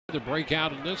to break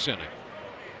out in this inning.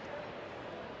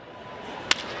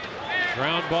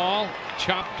 Ground ball,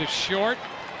 chopped to short,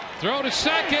 throw to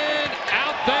second,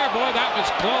 out there. Boy, that was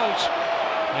close.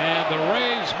 And the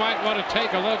Rays might want to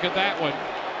take a look at that one.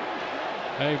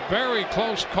 A very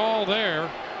close call there.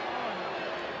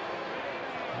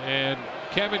 And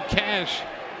Kevin Cash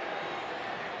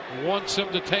wants him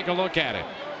to take a look at it.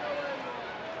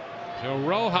 So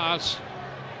Rojas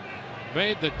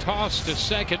made the toss to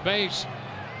second base.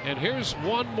 And here's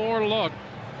one more look.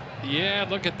 Yeah,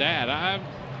 look at that. I'm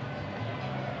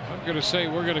going to say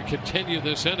we're going to continue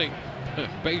this inning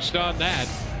based on that.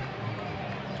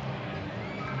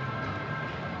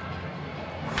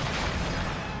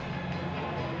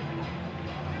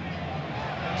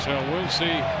 So we'll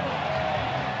see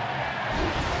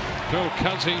Phil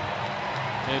Cuzzy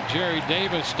and Jerry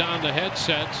Davis don the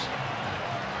headsets.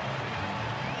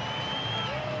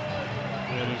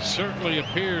 And it certainly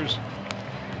appears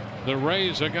the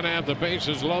Rays are going to have the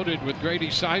bases loaded with Grady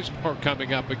Sizemore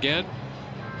coming up again.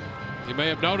 You may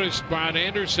have noticed Brian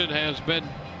Anderson has been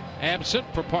absent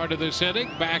for part of this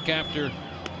inning, back after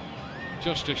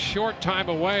just a short time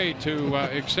away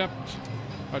to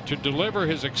to deliver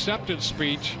his acceptance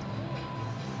speech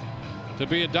to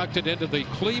be inducted into the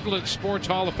Cleveland Sports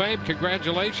Hall of Fame.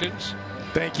 Congratulations.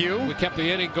 Thank you. We kept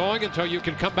the inning going until you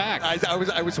could come back.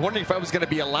 I was wondering if I was going to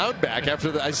be allowed back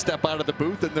after I step out of the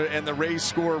booth and the Rays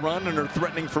score a run and are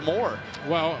threatening for more.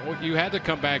 Well, you had to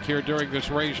come back here during this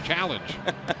Rays challenge.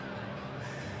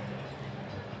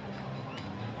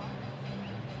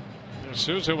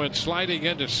 Souza went sliding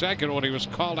into second. When he was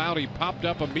called out, he popped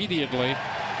up immediately.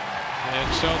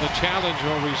 And so the challenge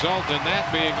will result in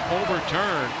that being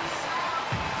overturned.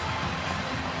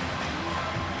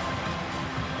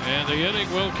 And the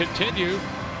inning will continue.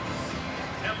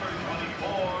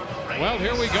 Well,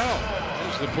 here we go.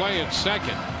 There's the play at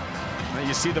second. Now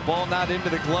you see the ball not into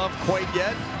the glove quite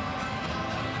yet.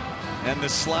 And the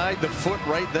slide, the foot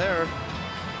right there.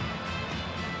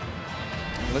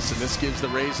 Listen, this gives the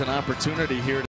Rays an opportunity here.